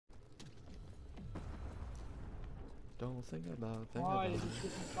Don't think about Why it. did you shoot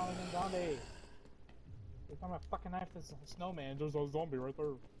me calling him zombie? Every time I fucking knife this snowman, there's a zombie right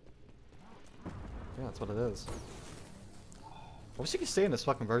there. Yeah, that's what it is. I wish you could stay in this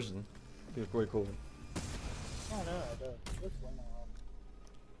fucking version. It'd be really cool. I know, it does. Looks way more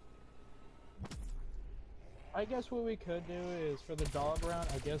awesome. I guess what we could do is for the dog round,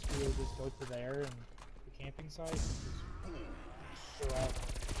 I guess we would just go to there and the camping site and just chill out.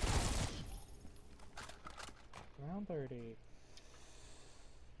 Round 30.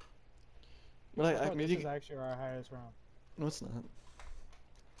 But I mean, this is actually our highest round. no, it's not.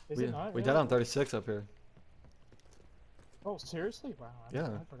 Is we it not? we Really? died on 36 up here. Oh, seriously? Wow.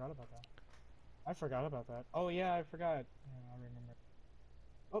 I forgot about that. I forgot about that. Oh, yeah, I forgot. Yeah, I remember.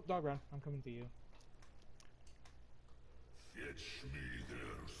 Oh, dog round. I'm coming to you. Fetch me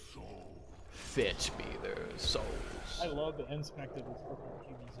their soul. Fetch me their souls. I love the inspected with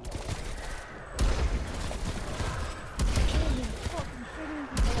fucking QBZ.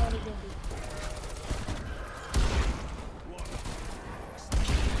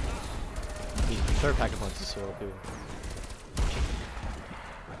 The third pack of punches is so OP.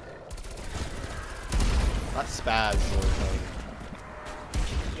 That spaz is really fun.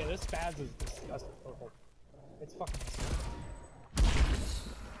 Yeah, this spaz is disgusting. It's fucking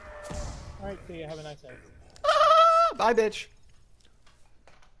disgusting. Alright, see you. Have a nice day. Ah, bye, bitch.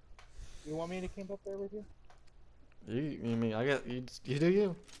 You want me to camp up there with you? You mean I got you do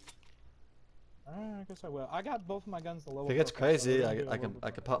you? I guess I will. I got both of my guns to level. If it gets 4, crazy, so I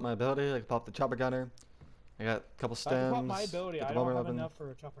can pop my ability. I can pop the chopper gunner. I got a couple stems. I can pop my ability. get the I don't bomber have weapon. enough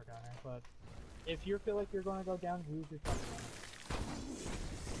for a chopper gunner, but if you feel like you're going to go down, use your chopper gunner.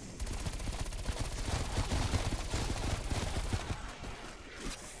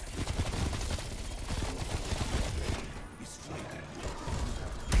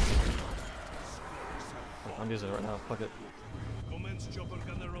 I'm using it right now. Fuck it. Commence chopper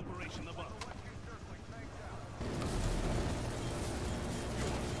gunner operation above.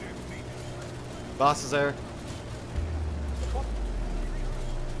 Boss is there.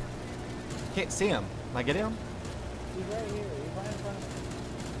 Can't see him. Am I getting him? He's right here. He's right in front of me.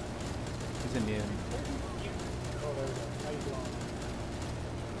 He's in the end. Oh, there we go. How you doing?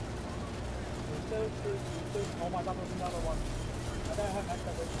 Oh my god, there's another one. I gotta have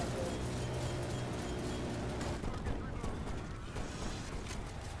extra vision.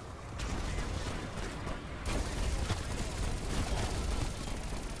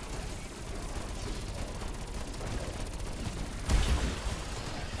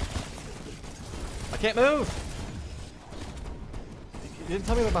 I can't move. You didn't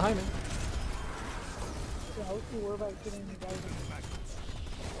tell me they're behind me. Yeah, I was too worried about getting you guys in the back.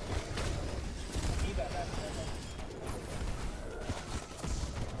 I need that back.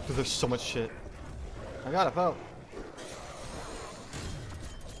 Dude, there's so much shit. I got it, fell.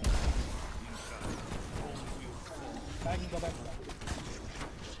 Back and go back.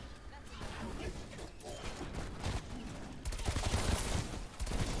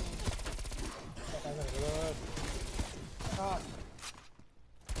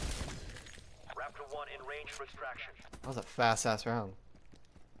 Raptor 1 in range for extraction. That was a fast ass round.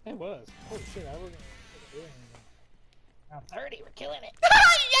 It was. Holy shit, I wasn't doing anything. Now 30, we're killing it.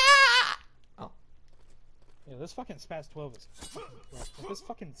 Oh. Yeah, this fucking Spaz 12 is fucking rough. Like, this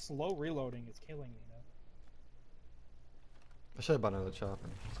fucking slow reloading is killing me, though. I should have bought another chopper.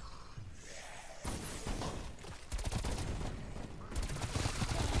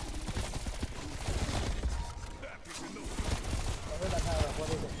 I heard that power up. What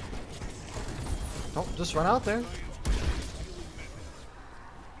is it? Don't just run out there.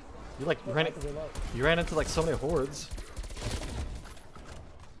 You like Oh, ran I it. have to reload. You ran into like so many hordes.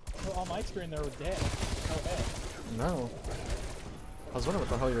 Well, on my screen, they were dead. No head. No. I was wondering what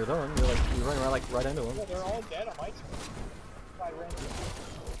the hell you were doing. You're running right right into them. Yeah, they're all dead on my screen. I ran to them.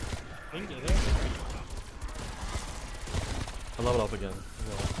 Didn't get it. I leveled up again.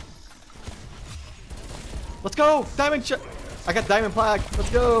 Let's go! Diamond sh I got diamond plaque. Let's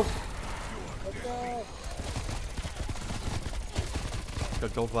go! Let's go!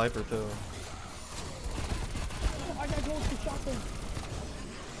 Got gold viper too. Oh, I got gold for shotgun.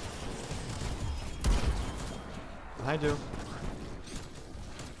 Behind you.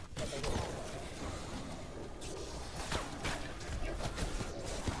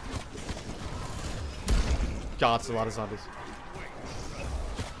 God, it's a lot of zombies.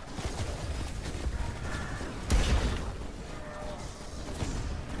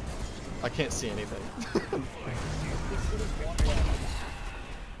 I can't see anything.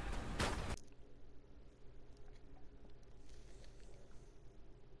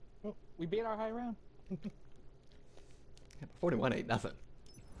 Oh, we beat our high round. 41 ain't nothing.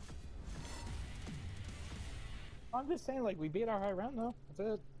 I'm just saying, like, we beat our high round though.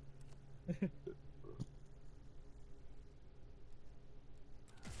 That's it.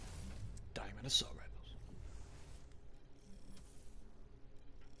 Diamond assault rifles.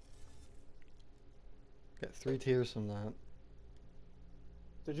 Got 3 tiers from that.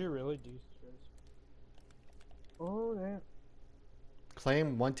 Did you really do this? Oh, damn.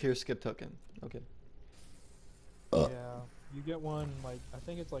 Claim 1 tier skip token. Okay. Yeah, you get one, like, I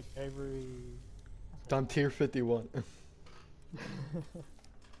think it's like every... I'm tier 51. Let's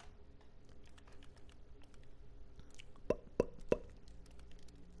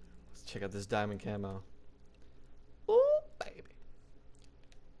check out this diamond camo. Ooh, baby.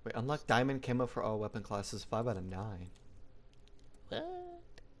 Wait, unlock diamond camo for all weapon classes. 5 out of 9. What?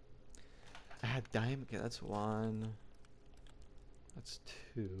 I had diamond. Okay, that's 1. That's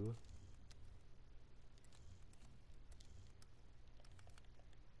 2.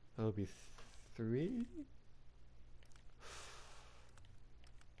 That would be 3.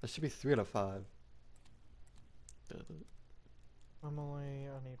 That should be 3 out of 5. Emily,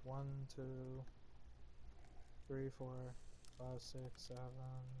 I need 1, 2, 3, 4, 5, 6, 7.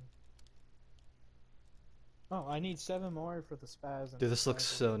 Oh, I need 7 more for the spaz. Dude, this looks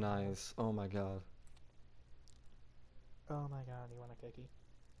so nice. Oh my god. Oh my god, you want a cookie?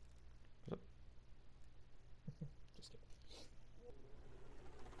 Yep. Just kidding.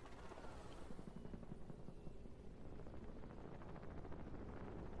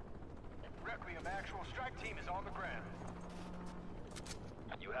 Requiem actual strike team is on the ground.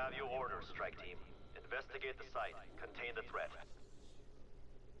 You have your orders, strike team. Investigate the site. Contain the threat.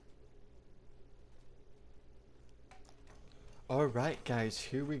 Alright guys,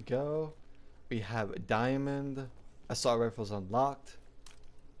 here we go. We have diamond assault rifles unlocked.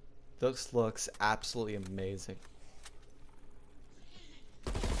 This looks absolutely amazing.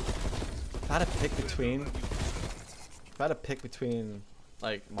 If I had to pick between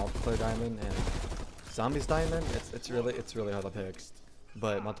like multiplayer diamond and zombies diamond, it's really hard to pick.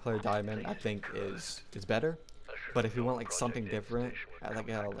 But multiplayer diamond I think is better. But if you want like something different, I like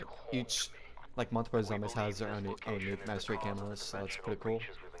how like each like multiplayer zombies has their own unique mastery cameras, so that's pretty cool.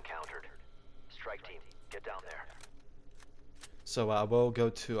 Strike team, get down there. So I will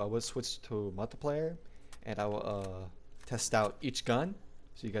switch to multiplayer, and I will test out each gun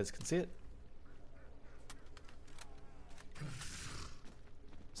so you guys can see it.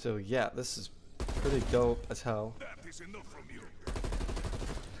 So yeah, this is pretty dope as hell. That is enough from you.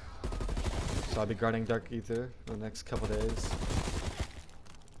 So I'll be grinding Dark Ether for the next couple days.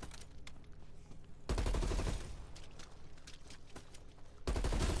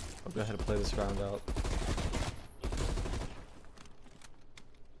 I'll go ahead and play this round out.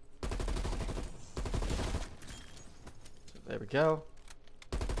 So there we go.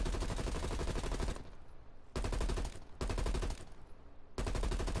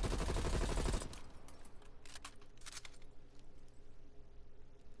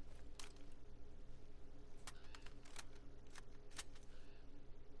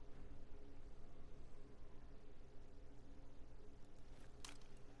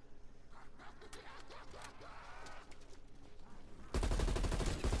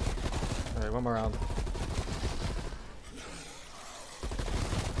 Alright, one more round.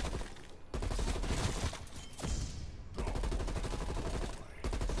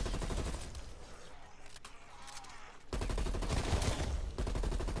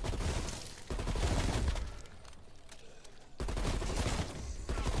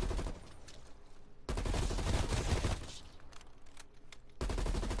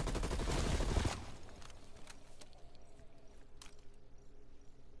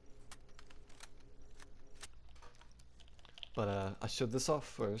 But I showed this off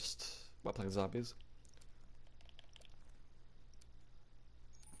first while playing zombies.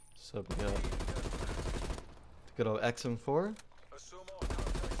 So we got good old XM4. Assume all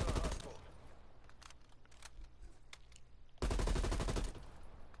contacts are hostile.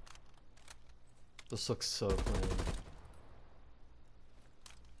 This looks so clean.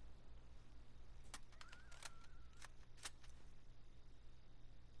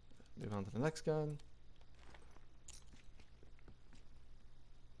 Move on to the next gun.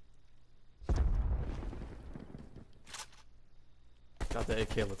 God, the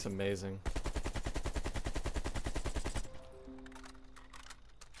AK looks amazing.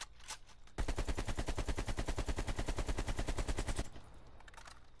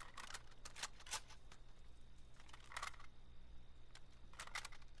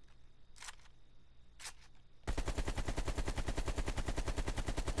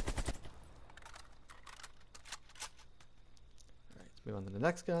 Moving on to the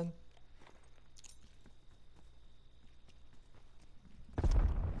next gun.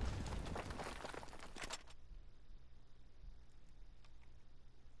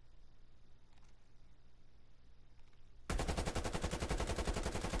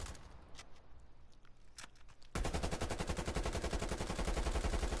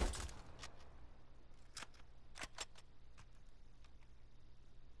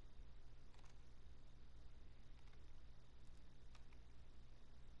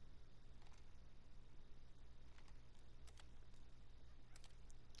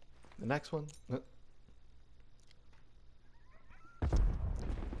 The next one.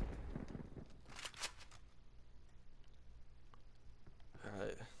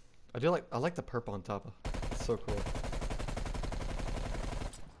 Alright. I like the purple on top. It's so cool.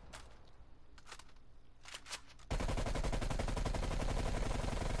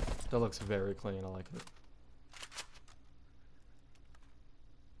 That looks very clean, I like it.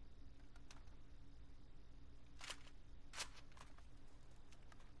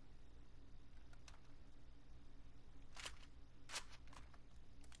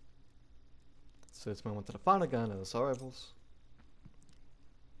 So let's move on to the final gun of the assault rifles.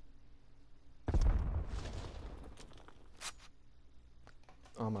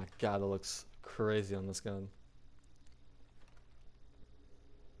 Oh my god, it looks crazy on this gun.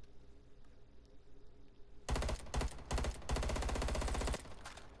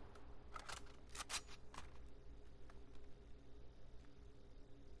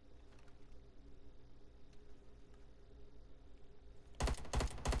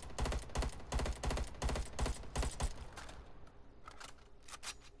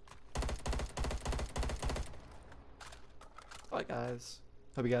 Alright guys,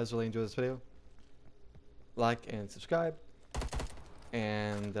 hope you guys really enjoyed this video. Like and subscribe.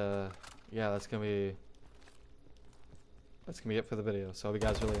 And yeah, that's gonna be it for the video. So hope you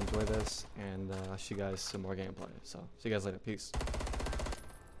guys really enjoy this, and I'll show you guys some more gameplay. So see you guys later. Peace.